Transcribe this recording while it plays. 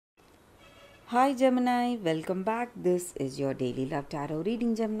Hi Gemini, welcome back. This is your daily love tarot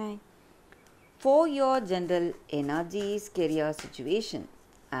reading, Gemini. For your general energies, career situation,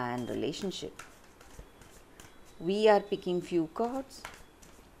 and relationship, we are picking few cards,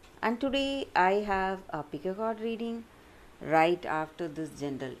 and today I have a pick a card reading right after this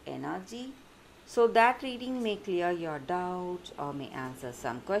general energy. So that reading may clear your doubts or may answer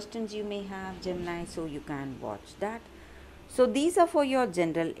some questions you may have, Gemini, so you can watch that. So these are for your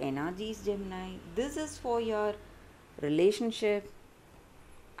general energies, Gemini. This is for your relationship,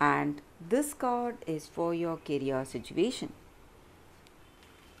 and this card is for your career situation.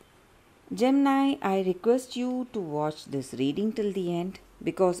 Gemini, I request you to watch this reading till the end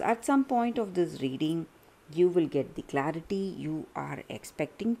because at some point of this reading, you will get the clarity you are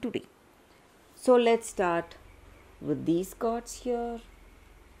expecting today. So let's start with these cards here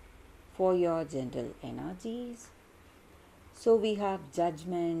for your general energies. So we have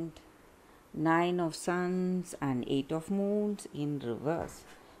Judgment, Nine of Suns, and Eight of Moons in reverse.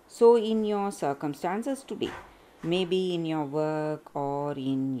 So, in your circumstances today, maybe in your work or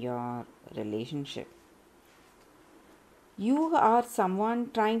in your relationship, you are someone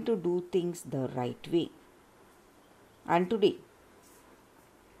trying to do things the right way. And today,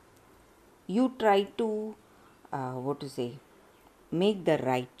 you try to, make the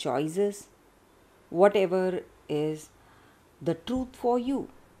right choices, whatever is the truth for you.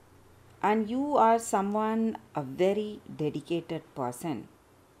 And you are someone, a very dedicated person,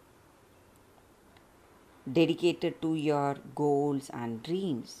 dedicated to your goals and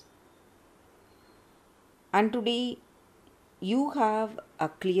dreams. And today you have a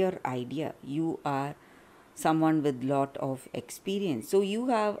clear idea. You are someone with lot of experience. So you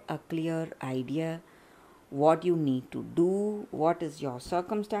have a clear idea what you need to do, what is your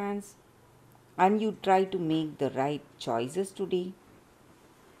circumstance, and you try to make the right choices today.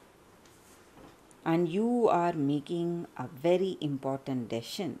 And you are making a very important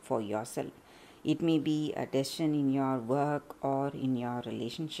decision for yourself. It may be a decision in your work or in your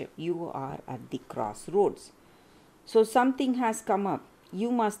relationship. You are at the crossroads. So something has come up. You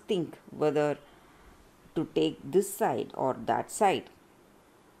must think whether to take this side or that side.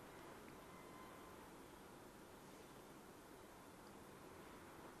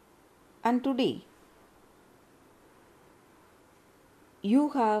 And today, you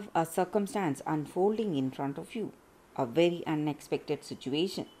have a circumstance unfolding in front of you, a very unexpected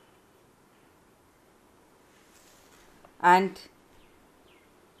situation. And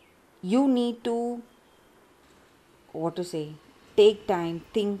you need to, take time,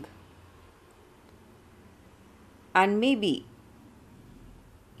 think, and maybe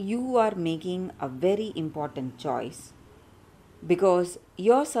you are making a very important choice because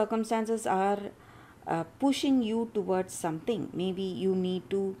your circumstances are pushing you towards something. Maybe you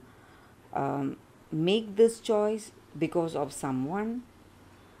need to make this choice because of someone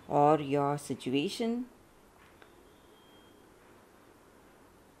or your situation.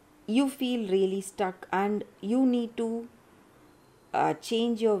 You feel really stuck and you need to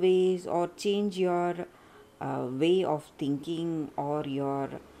change your ways or change your way of thinking, or your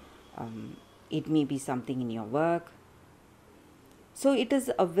it may be something in your work. So it is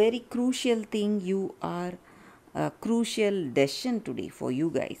a very crucial thing. You are a crucial decision today for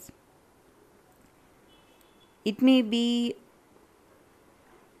you guys. It may be,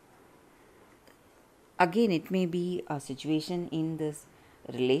 again, it may be a situation in this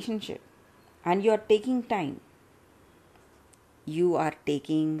relationship and you are taking time. You are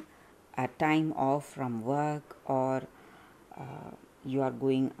taking a time off from work, or you are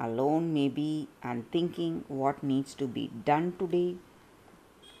going alone maybe and thinking what needs to be done today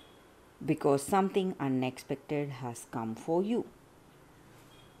because something unexpected has come for you.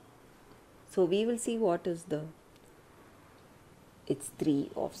 So we will see what is the, it's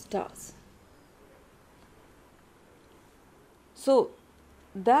Three of Stars. So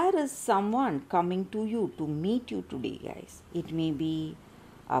there is someone coming to you to meet you today, guys. It may be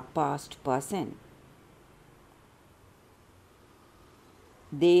a past person.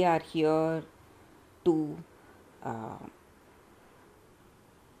 They are here to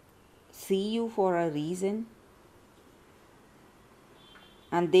see you for a reason,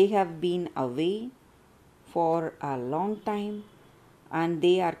 and they have been away for a long time, and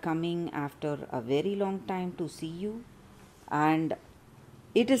they are coming after a very long time to see you. And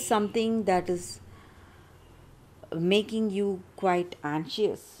it is something that is making you quite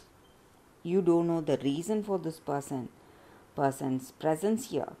anxious. You don't know the reason for this person's presence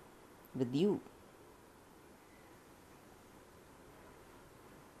here with you.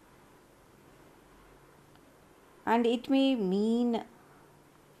 And it may mean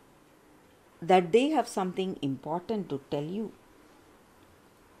that they have something important to tell you.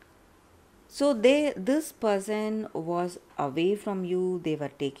 So this person was away from you, they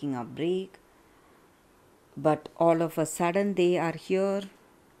were taking a break, but all of a sudden they are here.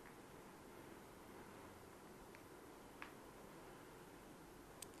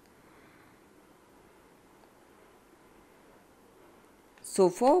 So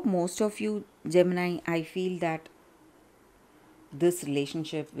for most of you Gemini, I feel that this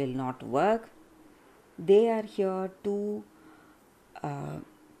relationship will not work. They are here to uh,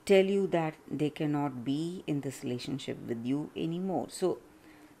 tell you that they cannot be in this relationship with you anymore. So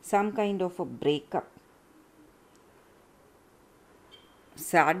some kind of a breakup,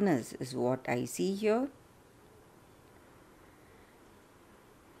 sadness is what I see here.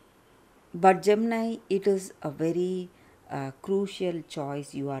 But Gemini, it is a very crucial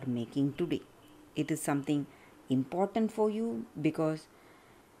choice you are making today. It is something important for you, because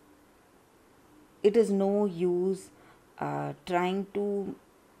it is no use trying to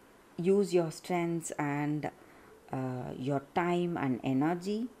use your strengths and your time and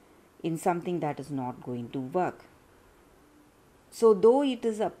energy in something that is not going to work. So though it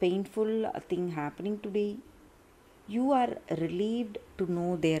is a painful thing happening today, you are relieved to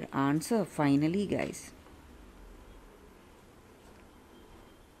know their answer finally, guys.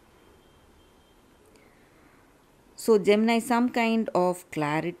 So Gemini, some kind of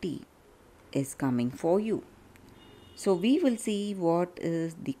clarity is coming for you. So we will see what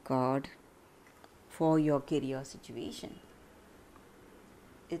is the card for your career situation.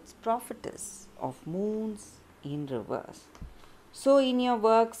 It's Prophetess of Moons in reverse. So in your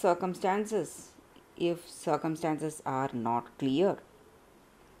work circumstances, if circumstances are not clear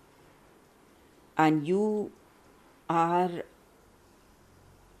and you are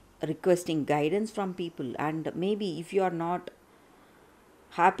requesting guidance from people, and maybe if you are not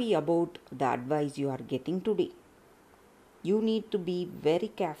happy about the advice you are getting today, you need to be very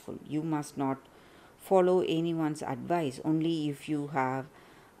careful. You must not follow anyone's advice only if you have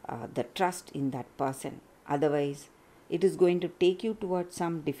the trust in that person. Otherwise, it is going to take you towards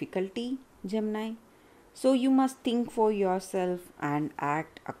some difficulty, Gemini. So you must think for yourself and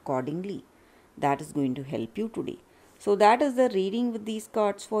act accordingly. That is going to help you today. So that is the reading with these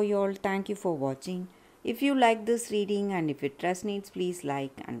cards for you all. Thank you for watching. If you like this reading and if it resonates, please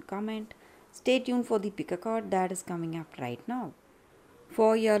like and comment. Stay tuned for the pick a card that is coming up right now.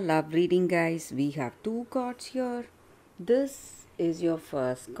 For your love reading, guys, we have two cards here. This is your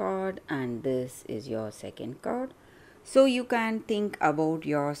first card and this is your second card. So you can think about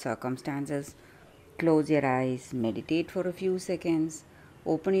your circumstances. Close your eyes, meditate for a few seconds,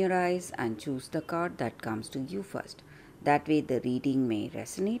 open your eyes and choose the card that comes to you first. That way the reading may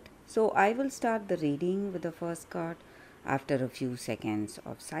resonate. So I will start the reading with the first card after a few seconds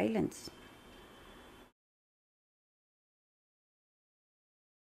of silence.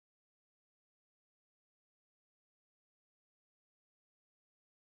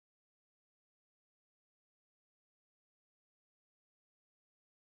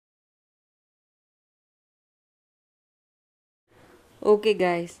 Okay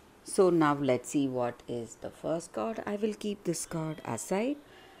guys, so now let's see what is the first card. I will keep this card aside.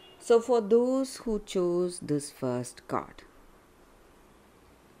 So for those who chose this first card,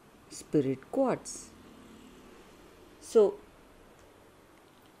 Spirit Quartz. So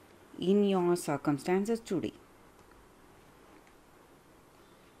in your circumstances today,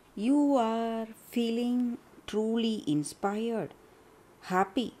 you are feeling truly inspired,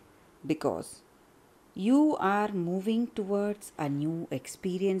 happy, because you are moving towards a new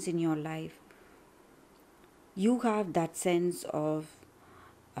experience in your life. You have that sense of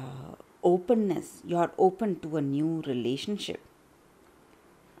openness. You are open to a new relationship,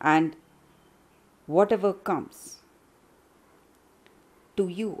 and whatever comes to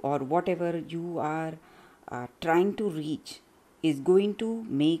you or whatever you are trying to reach is going to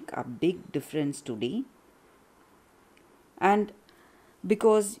make a big difference today. And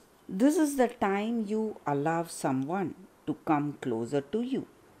because this is the time you allow someone to come closer to you,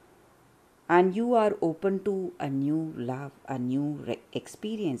 and you are open to a new love, a new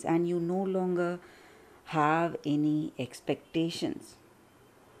experience, and you no longer have any expectations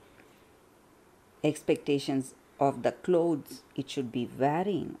of the clothes it should be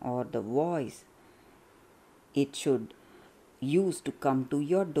wearing or the voice it should use to come to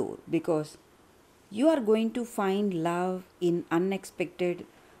your door, because you are going to find love in unexpected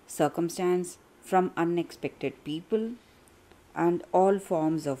circumstance, from unexpected people, and all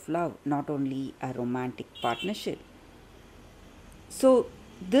forms of love, not only a romantic partnership. So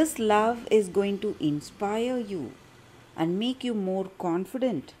this love is going to inspire you and make you more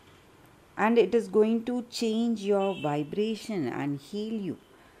confident and it is going to change your vibration and heal you.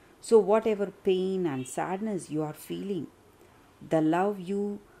 So, whatever pain and sadness you are feeling, the love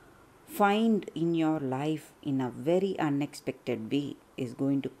you find in your life in a very unexpected way is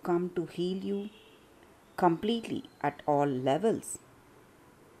going to come to heal you completely at all levels.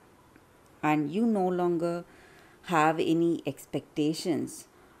 And you no longer have any expectations,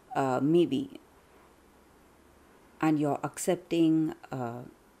 maybe, and you're accepting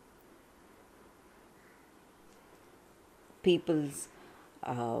people's,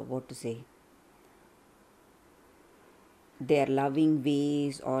 what to say, their loving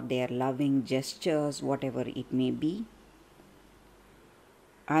ways or their loving gestures, whatever it may be.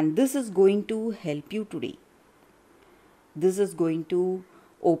 And this is going to help you today. This is going to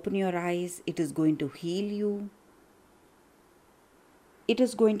open your eyes. It is going to heal you. It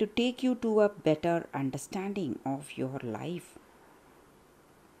is going to take you to a better understanding of your life.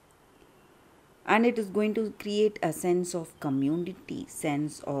 And it is going to create a sense of community,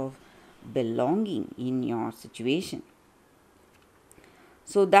 sense of belonging in your situation.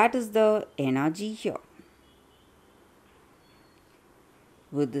 So that is the energy here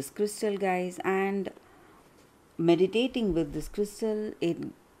with this crystal, guys. And meditating with this crystal, it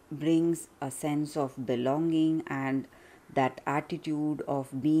brings a sense of belonging and that attitude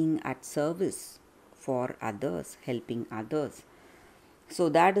of being at service for others, helping others. So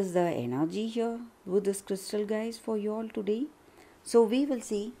that is the energy here with this crystal, guys, for you all today. So we will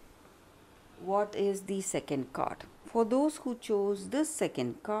see what is the second card. For those who chose this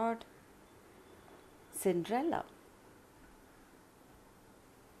second card, Cinderella.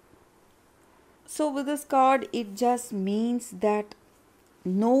 So with this card, it just means that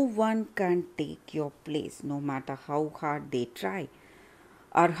no one can take your place, no matter how hard they try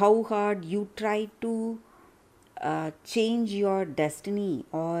or how hard you try to change your destiny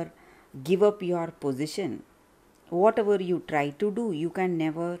or give up your position. Whatever you try to do, you can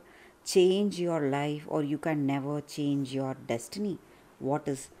never change your life or you can never change your destiny, what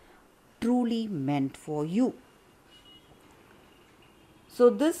is truly meant for you. So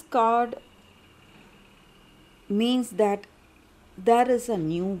this card means that there is a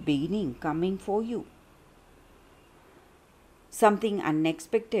new beginning coming for you, something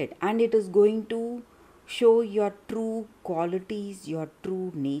unexpected, and it is going to show your true qualities, your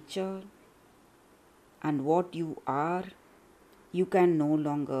true nature, and what you are. You can no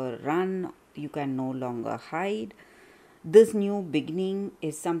longer run, you can no longer hide. This new beginning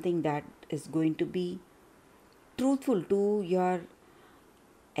is something that is going to be truthful to your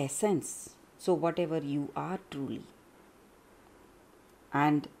essence. So, whatever you are truly,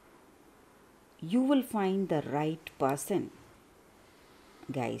 and you will find the right person,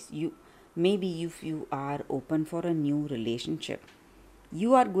 guys. You maybe if you are open for a new relationship,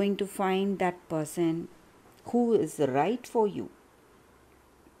 you are going to find that person who is right for you,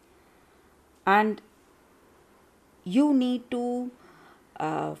 and you need to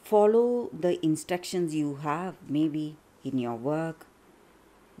follow the instructions you have, maybe in your work,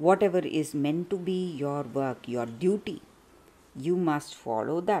 whatever is meant to be your work, your duty. You must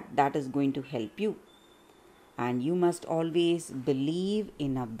follow that. That is going to help you. And you must always believe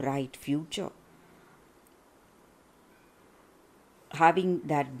in a bright future. Having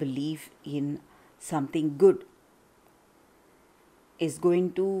that belief in something good is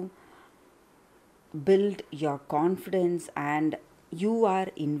going to build your confidence, and you are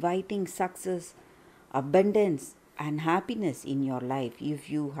inviting success, abundance, and happiness in your life if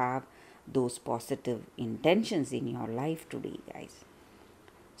you have those positive intentions in your life today, guys.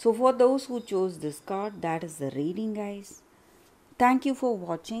 So for those who chose this card, that is the reading, guys. Thank you for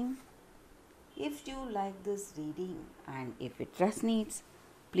watching. If you like this reading and if it resonates,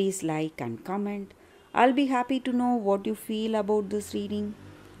 please like and comment. I'll be happy to know what you feel about this reading.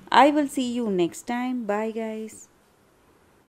 I will see you next time. Bye, guys.